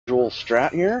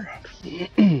strat here.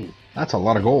 That's a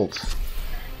lot of gold.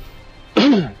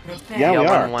 Yeah, we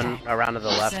are. One around to the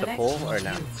left to pull, or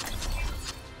no?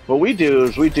 What we do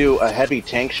is we do a heavy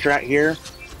tank strat here,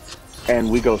 and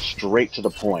we go straight to the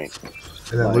point.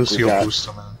 And then Like, Lucy will got- boost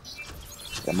them in.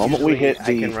 The moment we hit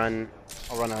the...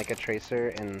 I'll run like a tracer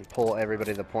and pull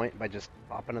everybody to the point by just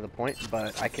popping to the point,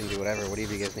 but I can do whatever.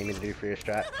 Whatever you guys need me to do for your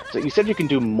strat. So you said you can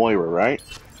do Moira, right?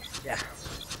 Yeah.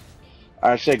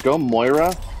 I said go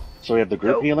Moira, so we have the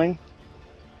group Nope. healing.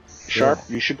 Sharp,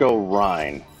 you should go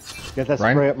Rhine. Get that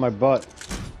Ryan? spray up my butt.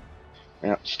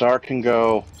 Yeah, Star can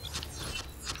go...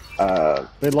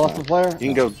 They lost the player?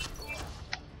 You can go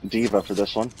Diva for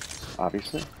this one,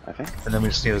 obviously, I think. And then we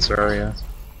just need a Zarya.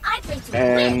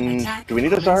 And do we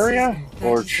need a Zarya?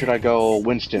 Or should I go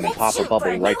Winston and pop a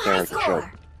bubble right there at the choke?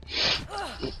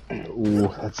 Ooh,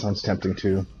 that sounds tempting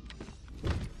too.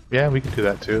 Yeah, we can do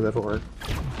that too. That'll work.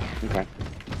 Okay.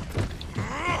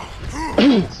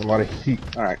 It's a lot of heat.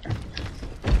 Alright.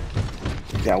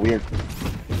 Yeah,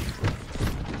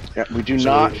 we do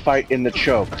not fight in the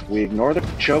choke. We ignore the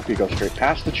choke, we go straight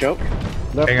past the choke.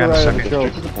 Left Hang or on a right of second. the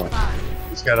Straight choke. to the point.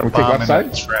 He's got a We take bomb left in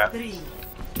side? that trap.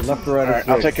 Left or right Alright, of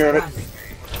I'll the take care of it.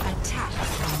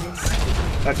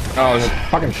 Oh, there's a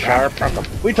fucking Sharp.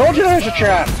 sharp. We told you there's a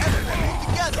trap!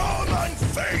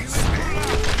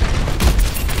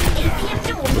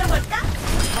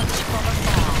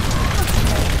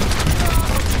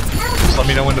 Just let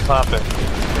me know when to pop it.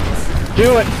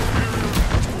 Do it!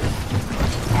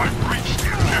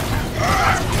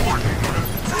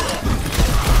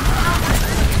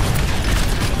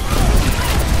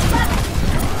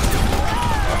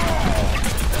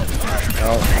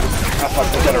 Oh, fuck,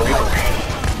 we got a Reaper.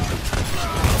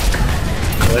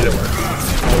 Let it work.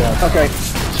 Okay,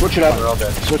 switch it We're all up.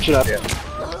 dead. Switch it up. Yeah.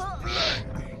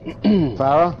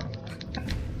 Farah?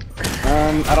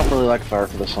 I don't really like fire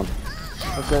for this one.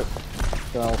 Okay.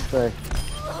 Then I'll stay.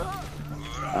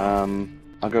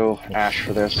 I'll go Ash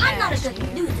for this. I'm not a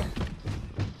good loser.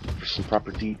 For some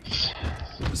proper deets.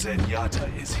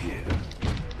 Zenyatta is here.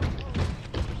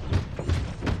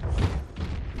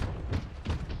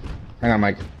 Hang on,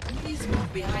 Mike.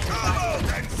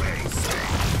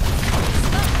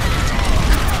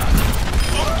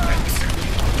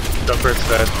 Jumper's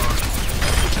dead.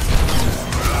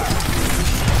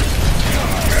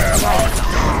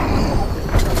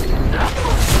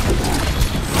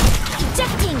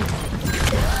 Ejecting.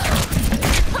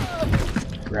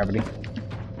 Gravity.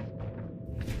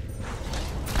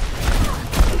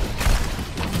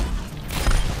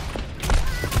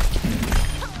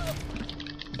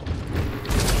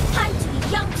 Time to be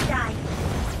young to die.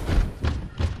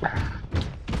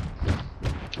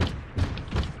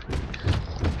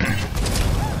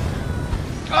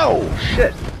 Oh,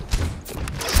 shit!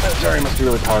 That Zarya must be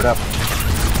really powered up.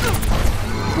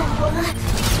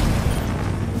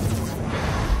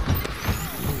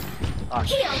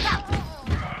 Healed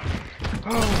up.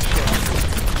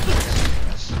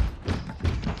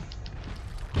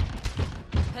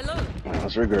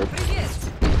 Let's regroup.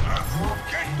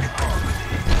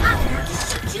 I'm going to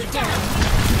shoot you down.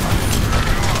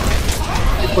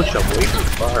 You push up way too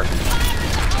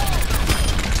far.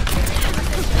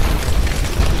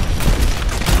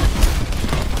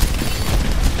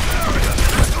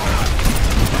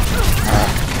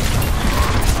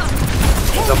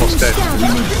 He's almost dead.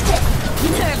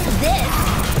 Nerf this.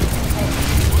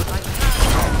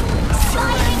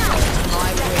 Sliding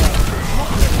out.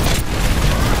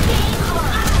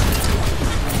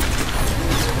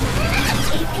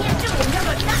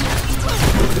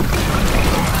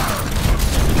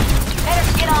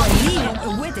 Better get on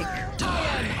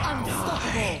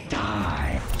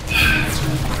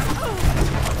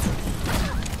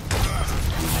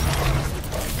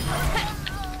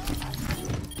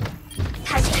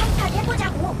다시 한판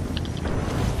해보자고.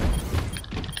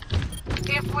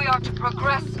 If we are to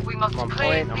progress, we must I'm on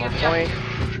claim point, I'm the on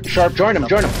objective. point. Sharp, join him,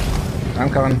 join him! I'm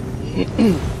coming.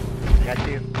 Got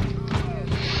you.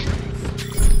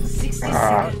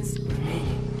 Ah, Got you.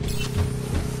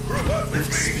 We're good, we're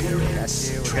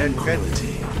good.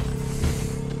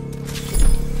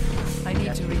 I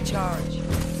need to recharge.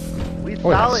 We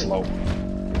boy, that's solid. slow.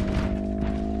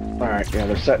 Alright, yeah,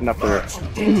 they're setting up their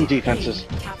defenses.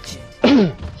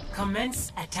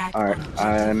 Commence attack. Alright,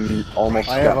 I'm almost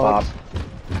I got have Bob.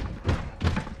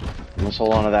 Let's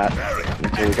hold on to that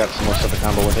until we got some more stuff to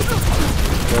combo with it.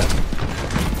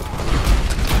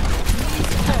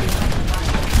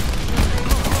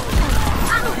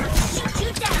 I'm going to shoot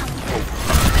you down.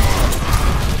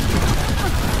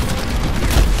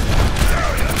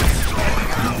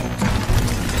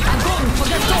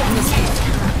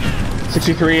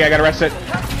 63, I gotta rest it.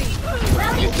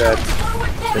 He's dead.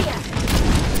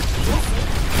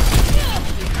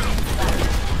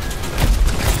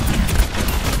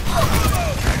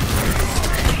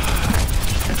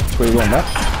 Where are you going,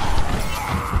 left?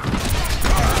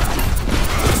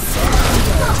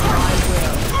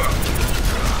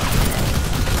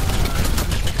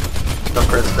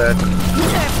 Junkrat's dead.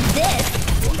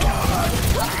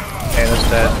 Anna's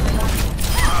dead.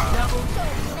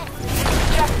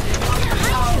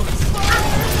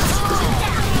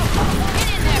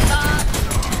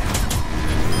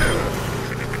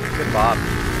 Good Bob.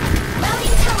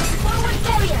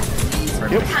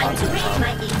 Yep. Time to read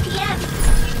my APM.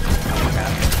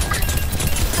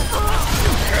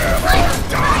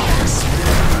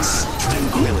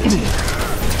 Tranquility.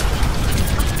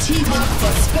 Team up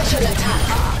for special attack.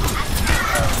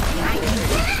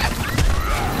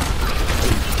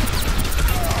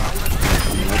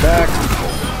 We're back.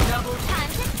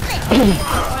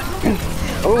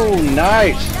 Oh,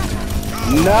 nice!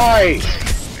 Nice!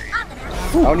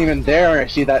 I don't even dare I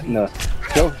see that in the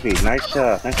kill feed. Nice,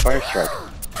 nice fire strike.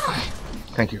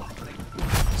 Thank you.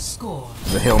 Score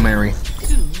The Hail Mary.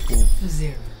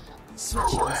 2-0.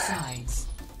 Switching sides.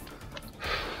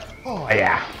 Oh,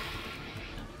 yeah.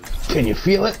 Can you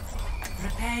feel it?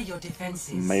 Prepare your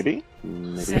defenses. Maybe?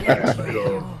 Maybe. Select your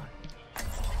hero.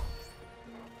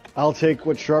 I'll take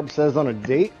what Sharp says on a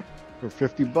date for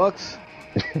 $50.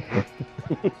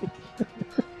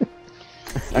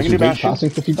 I can do Bastion. Costing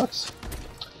 $50?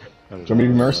 Do you want me to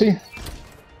do Mercy?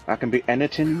 I can be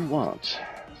anything you want.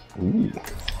 Ooh,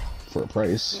 for a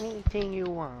price. Anything you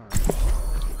want.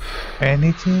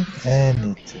 Anything?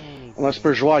 Unless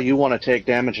Bourgeois, you want to take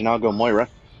damage and I'll go Moira.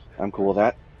 I'm cool with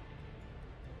that.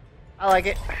 I like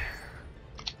it.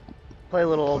 Play a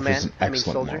little old Which is man. an I mean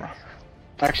excellent soldier. Moira.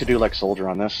 I actually do like Soldier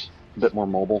on this. A bit more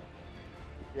mobile.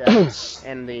 Yeah.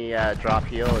 And the drop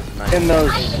heal is nice. In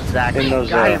those, Exactly. in those,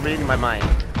 Guy reading my mind.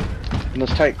 in those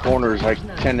tight corners, I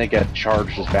tend to get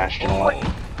charged as Bastion a lot.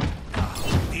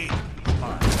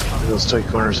 In those tight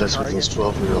corners, that's where those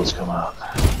 12-year-olds come out.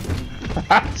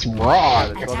 That's raw.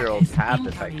 The 12-year-olds have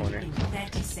the tight corner.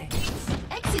 30 seconds.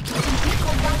 Executing the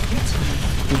combat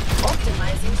routine.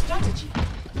 Optimizing strategy.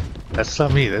 That's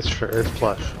not me, that's for Earth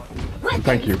Plush.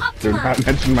 Thank you. Do not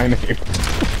mention my name.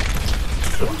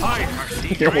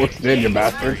 You almost did, you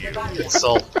bastard. It's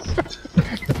salt.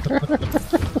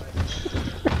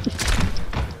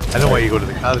 I know why you go to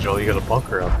the cottage hall, you got a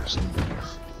bunker out there somewhere.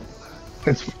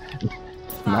 It's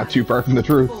not too far from the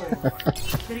truth.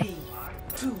 3,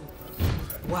 2,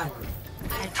 1.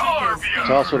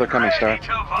 Tell us where they're coming, Star.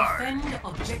 Defend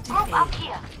objective Up A.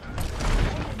 here.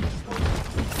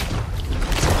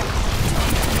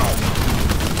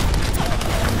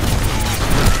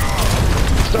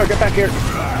 Star, get back here!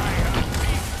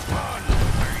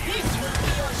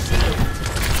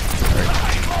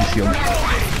 Shield.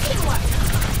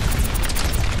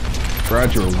 Brad,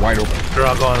 you're wide open. They're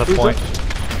all going to the point.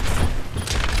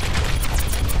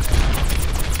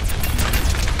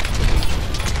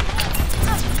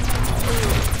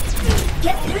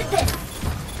 Get through this.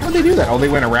 How'd they do that? Oh, they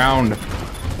went around on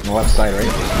the left side, right?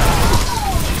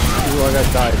 Ooh, I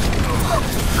got died.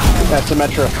 That's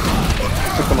Symmetra.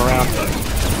 Took them around.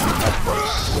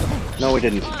 No, we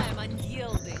didn't.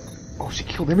 Oh, she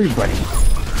killed everybody.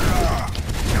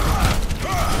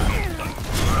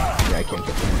 Yeah, I can't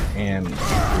get there. And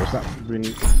where's that one?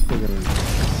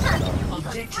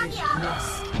 Objective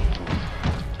lost.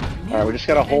 Alright, we just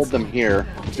gotta hold them here.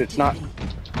 It's not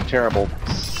terrible.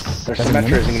 Their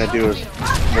Symmetra isn't gonna do as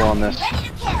well on this. Ready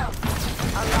to kill.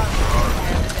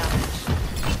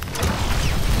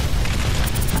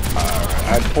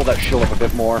 I'd pull that shield up a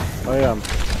bit more. I am.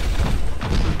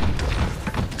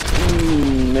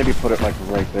 Maybe put it like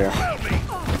right there.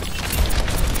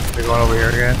 They're going over here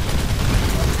again.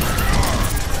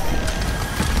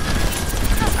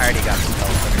 I already got some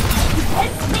help.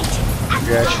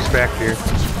 Yeah, she's back here.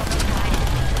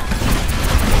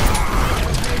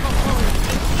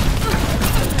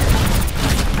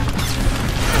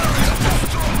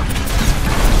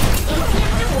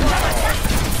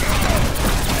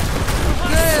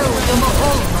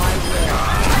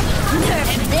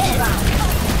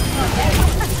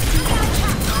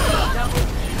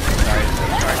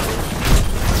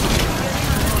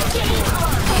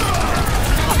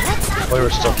 We were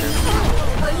stuck here.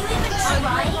 Are you even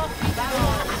trying?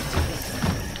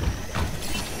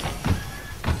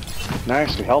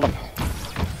 Nice, we held them.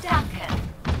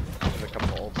 There's a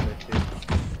couple ults there too.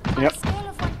 Yep.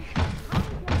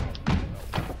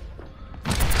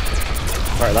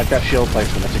 Alright, like that shield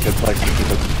placement, that's a good place to keep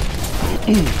it.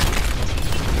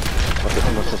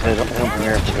 Let's just hit him from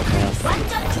here if we can.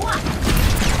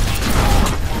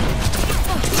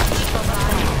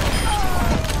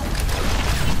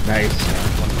 Nice.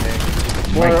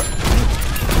 Where?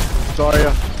 Sorry.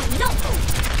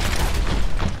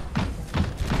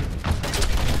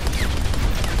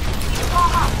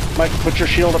 Mike, put your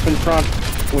shield up in front.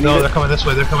 We No, need they're it. coming this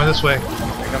way. They're coming this way.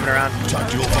 They're coming around.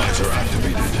 Tactical visor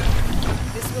activated.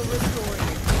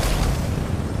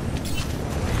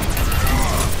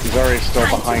 He's already still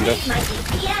behind us.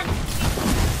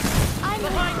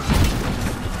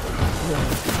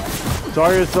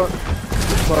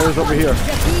 Sorry's over here.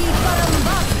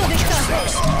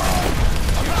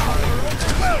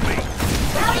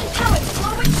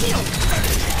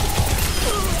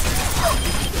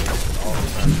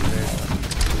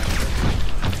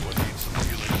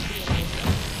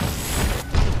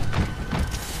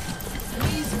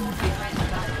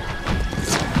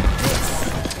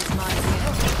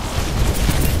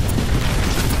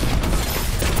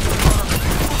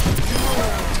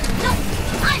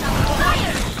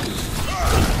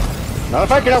 Not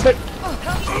if I can help it.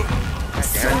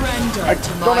 Surrender I to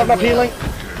don't my have enough will. healing.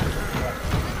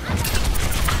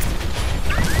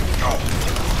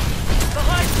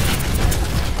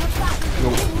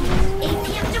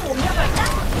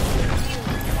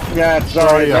 Yeah, it's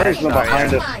alright. Larry's been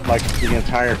behind us like the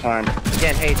entire time.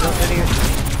 Again, hey, don't do it.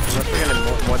 Unless we're gonna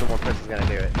more than one person's gonna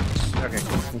do it. Okay,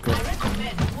 cool.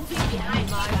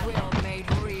 My will made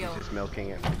real. Just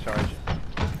milking it for charge.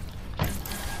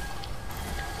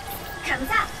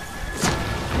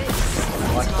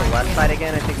 Watch the left side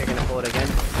again. I think they're gonna pull it again.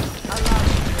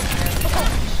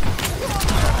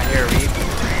 I hear a read.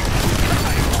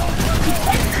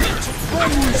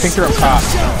 I think they're up top.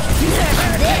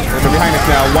 They're behind us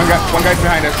now. One guy's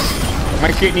behind us.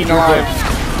 Mike's getting eaten alive.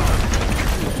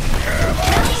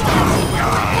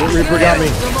 Reaper got me.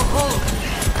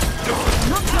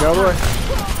 Get out of the way.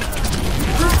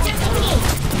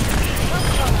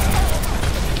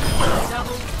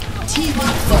 Team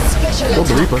up for special Killed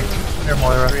the attack. Reaper. Here,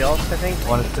 Moira. 3 ults, I think. I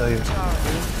want to tell you.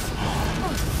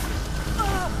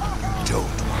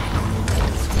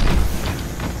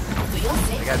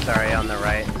 I got sorry on the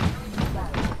right.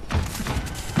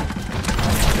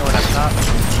 Going up top.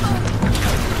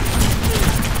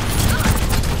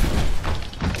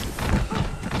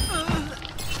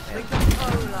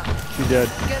 She dead.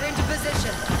 Get into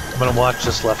position. I'm gonna watch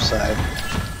this left side.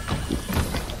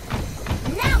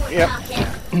 Yep.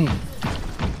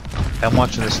 I'm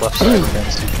watching this left side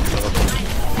against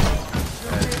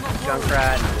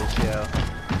Junkrat and Lucio.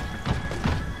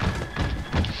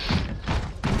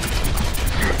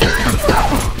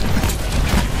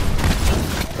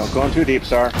 Don't go in too deep,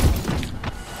 Sar.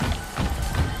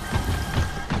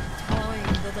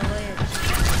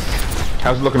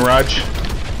 How's it looking, Raj?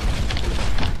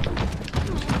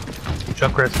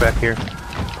 Junkrat's back here.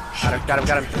 Got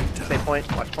him. Stay point.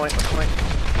 Watch point.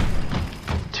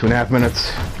 2.5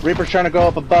 minutes. Reaper's trying to go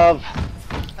up above.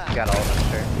 Got all of them,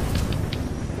 sure.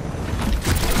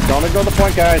 Don't ignore the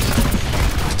point, guys.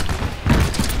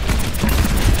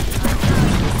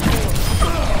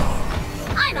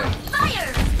 I'm on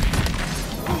fire.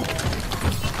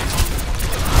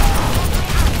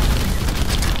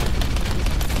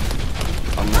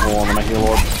 I'm rolling my heal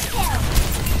orb.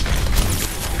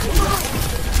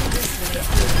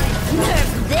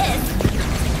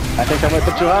 I think I went a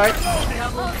bit too high.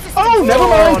 Oh, never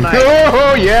mind. nice.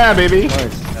 Oh, yeah, baby.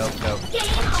 Nope.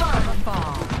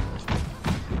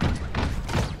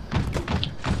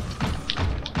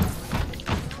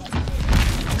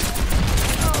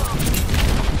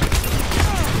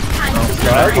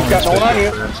 Sar, you've got no one on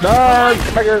you. Snark!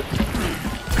 Come back here.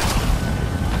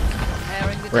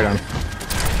 Right on.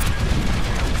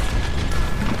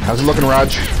 How's it looking,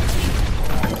 Raj?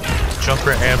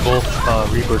 Junkrat and both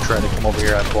Reaper trying to come over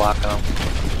here. I block them.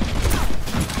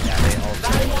 Yeah, they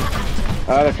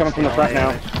all. They're coming from the front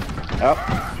now. Yep.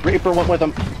 Reaper went with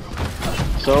them.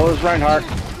 So is Reinhardt.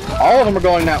 All of them are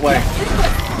going that way.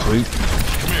 Sweet.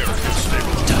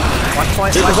 Watch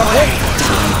point.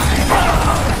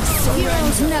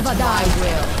 Heroes never die,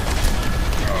 Will.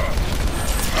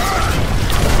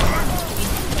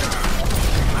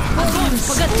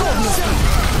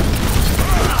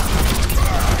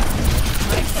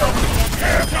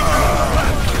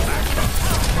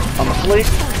 I'm asleep.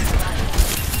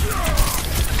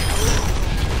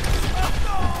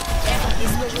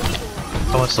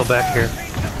 Someone's still back here.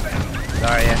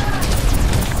 Sorry, yeah.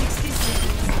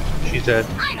 She's dead.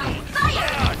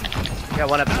 Got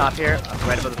one up top here,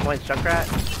 right above the points, Junkrat.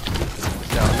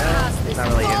 So, no, it's not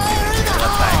really good.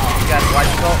 Left side. You got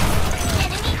watch goal.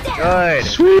 Good.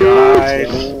 Sweet.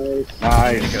 Nice.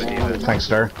 Nice. Go D.Va. Thanks,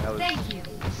 Star. That was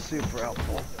super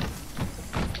helpful.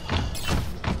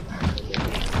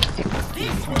 You're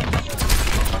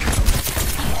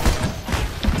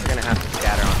gonna have to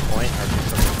scatter on point or do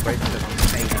something quick because I'm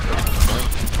staying at point.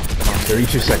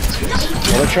 32 seconds, guys.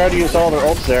 Well, they tried to use all their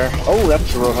ults there. Oh,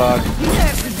 that's a Roadhog.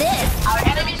 Our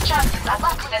enemy's chances are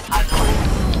not good as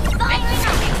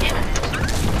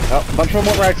Oh, a bunch of them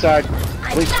went right side.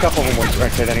 At least a couple of them went right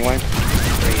side anyway.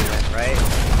 3 went right.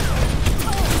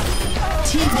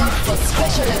 teaming for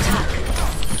special attack.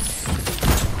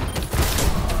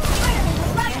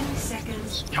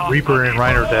 Reaper and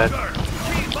Reiner dead.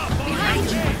 You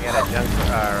got a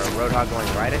Roadhog going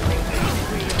right, I think.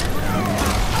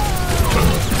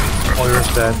 Moira's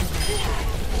dead.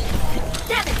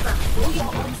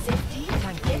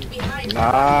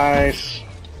 Nice.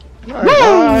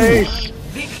 Nice.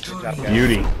 Good job, guys.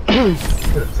 Beauty.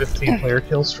 15-player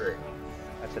kill streak.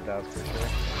 That's a dub for sure.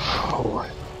 Oh,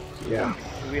 yeah.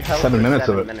 We held 7 for minutes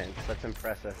 7 of it. minutes. That's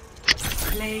impressive.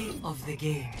 Play of the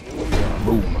game.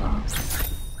 Boom.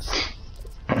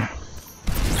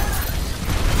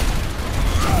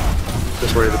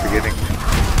 Just right at the beginning.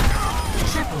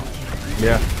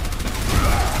 Yeah.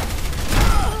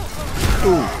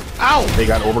 Ooh. Ow! They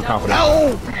got overconfident.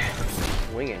 Ow!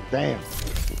 Winging. Damn.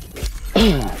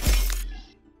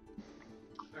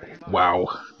 Wow.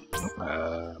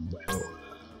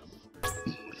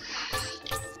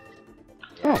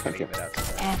 Yeah, gotta give it up.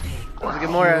 Epic. That was a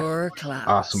good Moira. Pure class.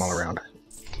 Awesome all around.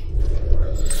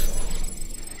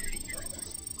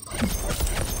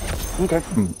 Okay.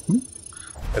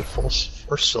 And full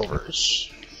for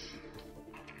silvers.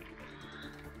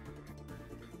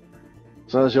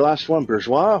 So that was your last one,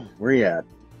 Bourgeois. Where you at?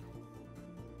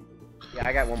 Yeah,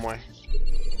 I got one more.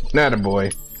 Not a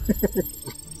boy.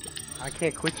 I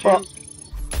can't quit you. Oh.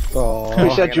 Oh.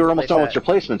 You I said gotta you were almost place done with that. your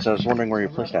placement, so I was wondering where you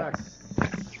placed that.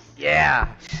 Yeah,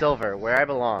 silver, where I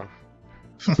belong.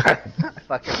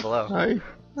 Fucking below. I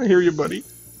hear you, buddy.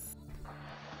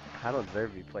 I don't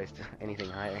deserve to be placed anything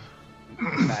higher.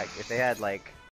 In fact, if they had like